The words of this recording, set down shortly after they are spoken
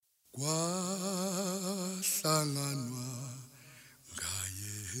kwahlanganwa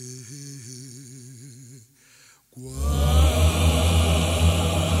ngaye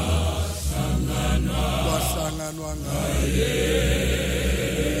kwahlanganwa ngaye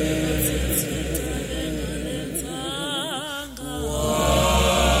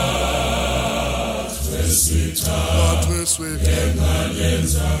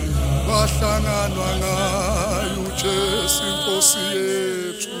kwahlanganwa ngaye uJesu inkosi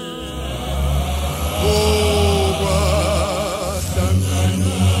yethu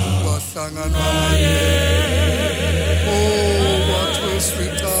kwahlanganwa ngaye wathweswa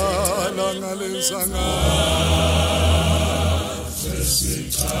icala ngalenza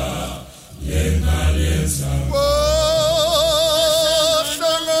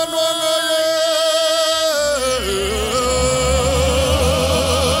kwahlanganwa ngaye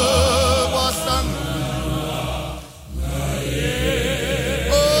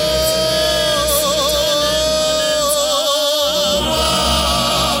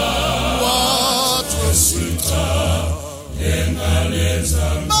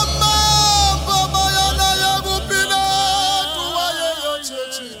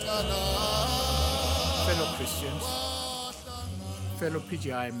Fellow Christians, fellow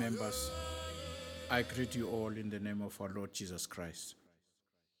PGI members, I greet you all in the name of our Lord Jesus Christ.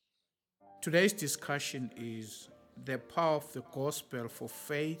 Today's discussion is the power of the gospel for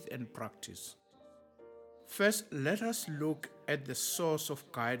faith and practice. First, let us look at the source of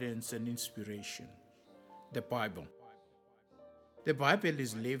guidance and inspiration, the Bible. The Bible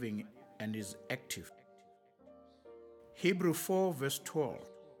is living and is active. Hebrews 4 verse 12.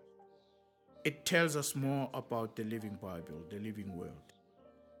 It tells us more about the living Bible, the living word.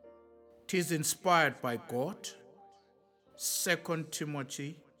 It is inspired by God. 2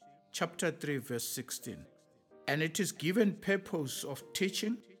 Timothy chapter 3 verse 16. And it is given purpose of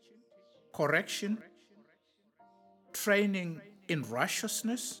teaching, correction, training in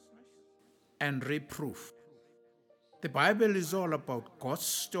righteousness, and reproof. The Bible is all about God's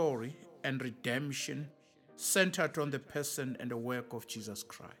story and redemption centered on the person and the work of Jesus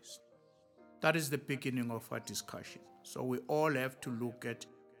Christ. That is the beginning of our discussion. So we all have to look at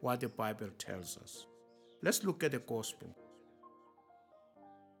what the Bible tells us. Let's look at the gospel.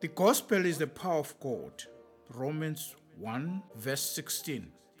 The gospel is the power of God. Romans 1 verse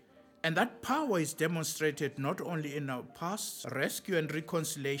 16. And that power is demonstrated not only in our past rescue and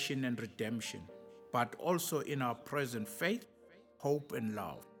reconciliation and redemption, but also in our present faith, hope, and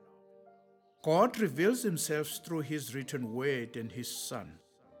love. God reveals himself through his written word and his Son,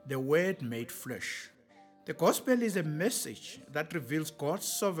 the Word made flesh. The gospel is a message that reveals God's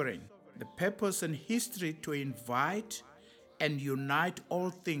sovereign, the purpose and history to invite and unite all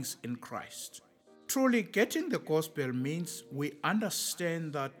things in Christ. Truly, getting the gospel means we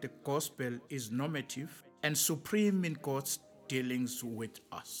understand that the gospel is normative and supreme in God's dealings with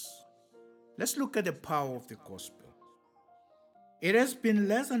us. Let's look at the power of the gospel. It has been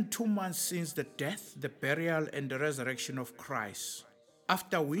less than 2 months since the death, the burial, and the resurrection of Christ,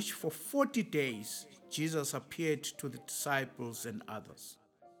 after which for 40 days Jesus appeared to the disciples and others.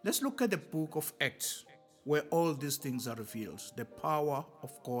 Let's look at the book of Acts, where all these things are revealed. The power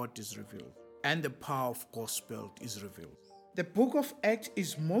of God is revealed, and the power of gospel is revealed. The book of Acts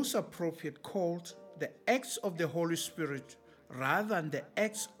is most appropriate called the Acts of the Holy Spirit rather than the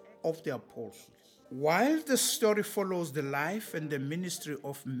Acts of the Apostles. While the story follows the life and the ministry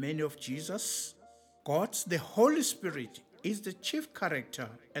of many of Jesus, God's the Holy Spirit is the chief character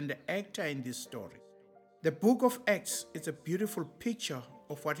and the actor in this story. The book of Acts is a beautiful picture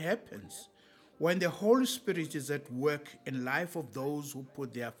of what happens when the Holy Spirit is at work in the life of those who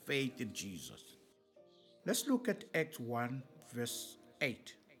put their faith in Jesus. Let's look at Acts 1 verse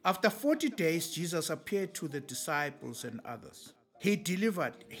 8. After 40 days, Jesus appeared to the disciples and others. He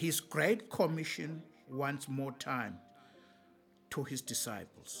delivered his great commission once more time to his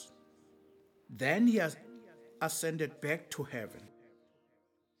disciples. Then he has ascended back to heaven.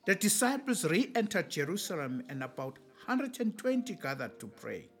 The disciples re-entered Jerusalem and about 120 gathered to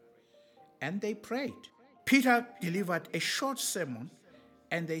pray. And they prayed. Peter delivered a short sermon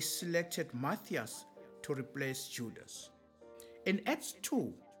and they selected Matthias to replace Judas. In Acts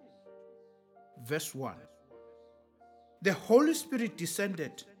 2, verse 1, the Holy Spirit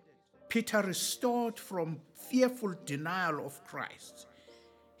descended. Peter, restored from fearful denial of Christ,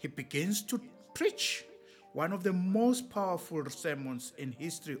 he begins to preach one of the most powerful sermons in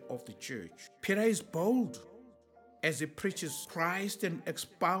history of the church. Peter is bold as he preaches Christ and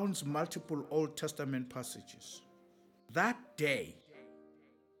expounds multiple Old Testament passages. That day,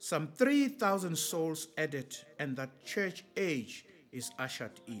 some 3,000 souls added, and that church age is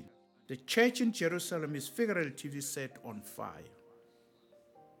ushered in. The church in Jerusalem is figuratively set on fire.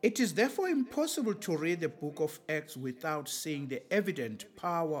 It is therefore impossible to read the book of Acts without seeing the evident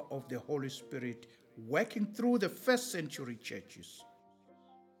power of the Holy Spirit working through the first century churches.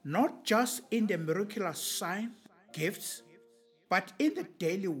 Not just in the miraculous sign, gifts, but in the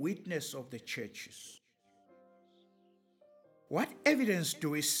daily witness of the churches. What evidence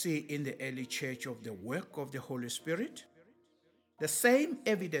do we see in the early church of the work of the Holy Spirit? The same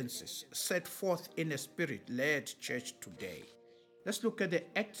evidences set forth in a Spirit-led church today. Let's look at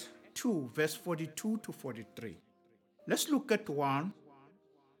the Acts 2, verse 42 to 43. Let's look at 1,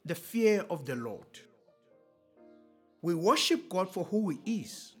 the fear of the Lord. We worship God for who He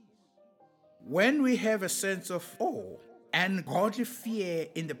is. When we have a sense of awe and godly fear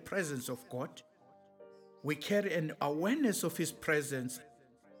in the presence of God, we carry an awareness of His presence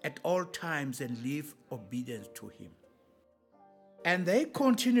at all times and live obedience to Him. And they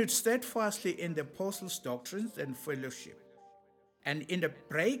continued steadfastly in the apostles' doctrines and fellowship, and in the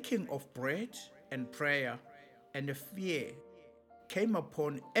breaking of bread and prayer, and the fear came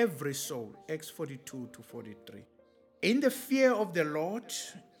upon every soul. Acts 42 to 43. In the fear of the Lord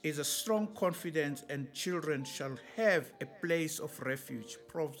is a strong confidence, and children shall have a place of refuge.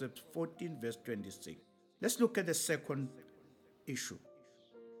 Proverbs 14 verse 26. Let's look at the second issue.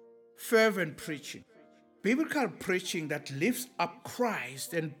 Fervent preaching. Biblical preaching that lifts up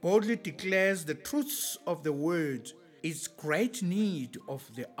Christ and boldly declares the truths of the word is great need of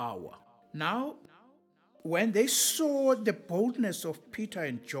the hour. Now, when they saw the boldness of Peter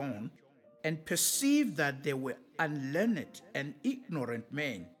and John and perceived that they were unlearned and ignorant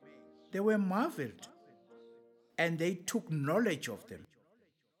men, they were marveled, and they took knowledge of them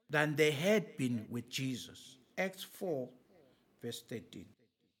than they had been with Jesus. Acts 4, verse 13.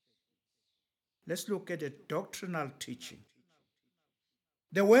 Let's look at the doctrinal teaching.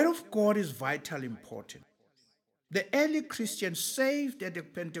 The Word of God is vitally important. The early Christians saved at the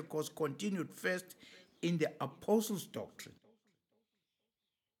Pentecost continued first in the apostles' doctrine.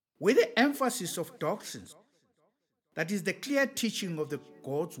 With the emphasis of doctrines, that is the clear teaching of the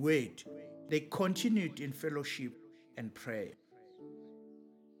God's Word, they continued in fellowship and prayer.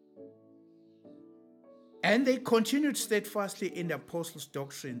 And they continued steadfastly in the apostles'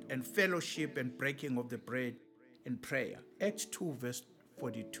 doctrine and fellowship and breaking of the bread and prayer. Acts 2 verse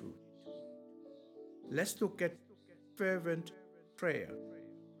 42. Let's look at fervent prayer.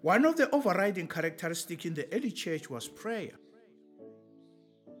 One of the overriding characteristics in the early church was prayer.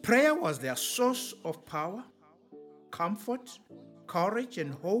 Prayer was their source of power, comfort, courage,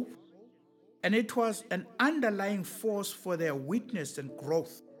 and hope, and it was an underlying force for their witness and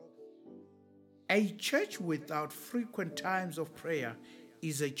growth. A church without frequent times of prayer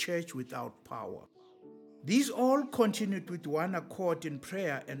is a church without power. These all continued with one accord in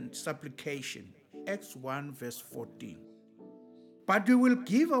prayer and supplication. Acts 1 verse 14. But we will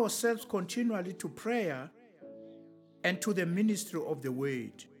give ourselves continually to prayer and to the ministry of the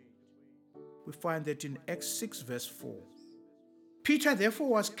word. We find that in Acts 6 verse 4. Peter therefore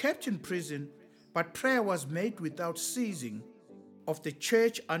was kept in prison, but prayer was made without ceasing of the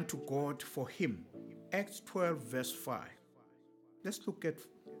church unto God for him. Acts 12 verse 5. Let's look at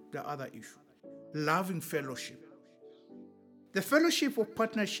the other issue. Loving fellowship. The fellowship of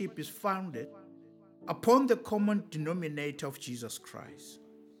partnership is founded upon the common denominator of Jesus Christ.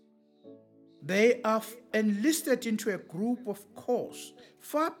 They are enlisted into a group of cause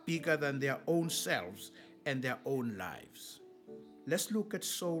far bigger than their own selves and their own lives. Let's look at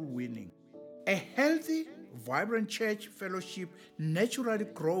soul winning. A healthy, vibrant church fellowship naturally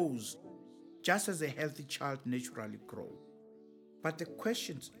grows, just as a healthy child naturally grows. But the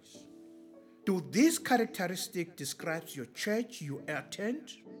question is, do these characteristics describe your church you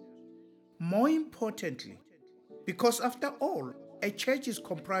attend? More importantly, because after all, a church is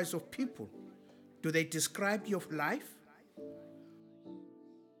comprised of people, do they describe your life?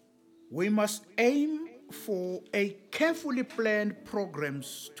 We must aim for a carefully planned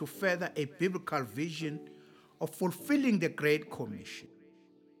programs to further a biblical vision of fulfilling the Great Commission.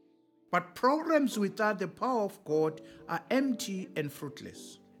 But programs without the power of God are empty and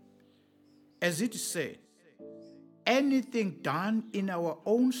fruitless. As it is said, anything done in our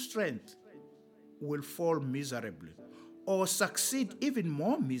own strength will fall miserably or succeed even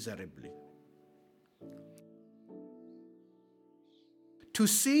more miserably. To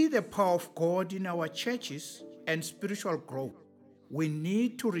see the power of God in our churches and spiritual growth, we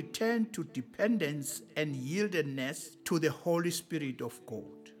need to return to dependence and yieldedness to the Holy Spirit of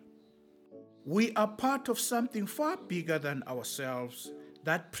God. We are part of something far bigger than ourselves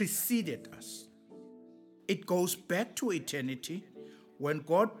that preceded us. It goes back to eternity when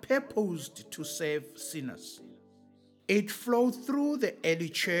God purposed to save sinners. It flowed through the early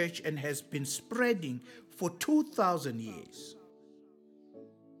church and has been spreading for 2,000 years.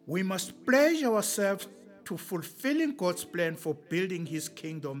 We must pledge ourselves to fulfilling God's plan for building His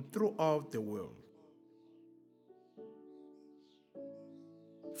kingdom throughout the world.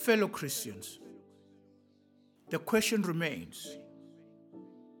 Fellow Christians, the question remains,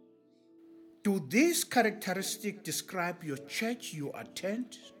 do these characteristics describe your church you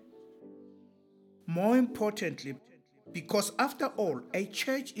attend? More importantly, because after all, a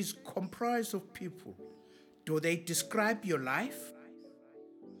church is comprised of people, do they describe your life?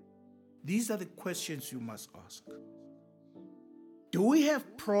 These are the questions you must ask. Do we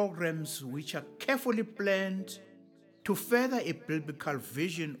have programs which are carefully planned to further a biblical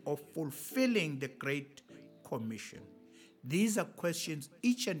vision of fulfilling the Great Commission? These are questions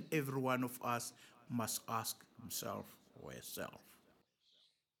each and every one of us must ask himself or herself.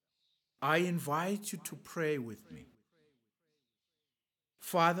 I invite you to pray with me.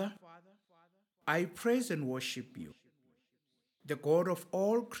 Father, I praise and worship you, the God of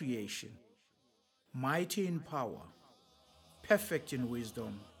all creation, mighty in power, perfect in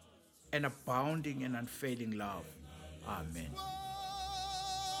wisdom, and abounding in unfailing love. Amen.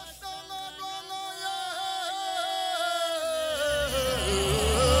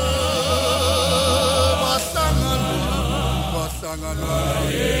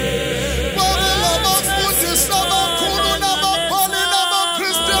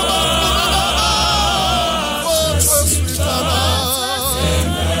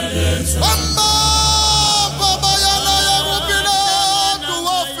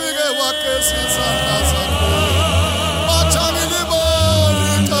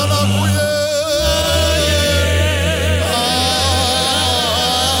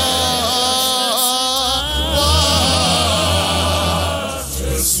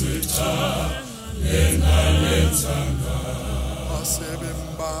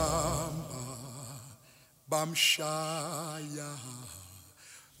 Bamshaya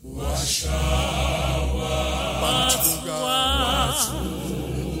washawa bamthuka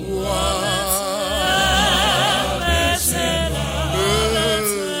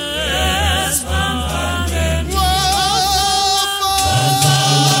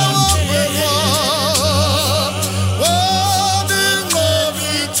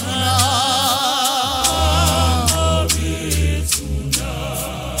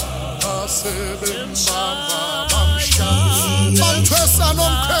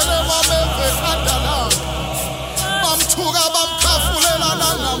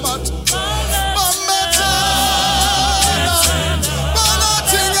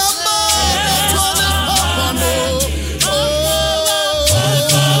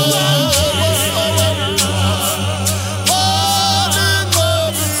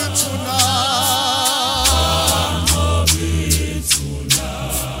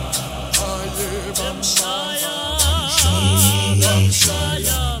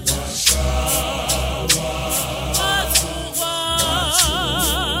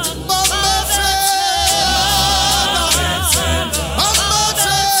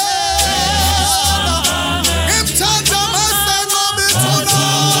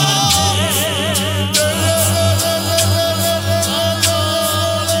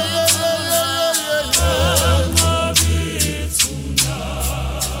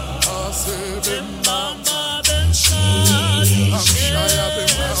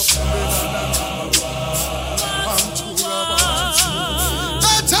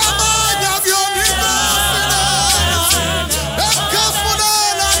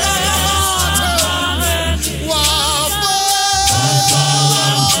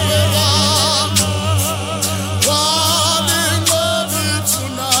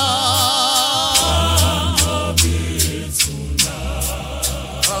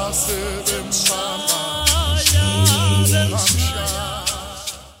Bye.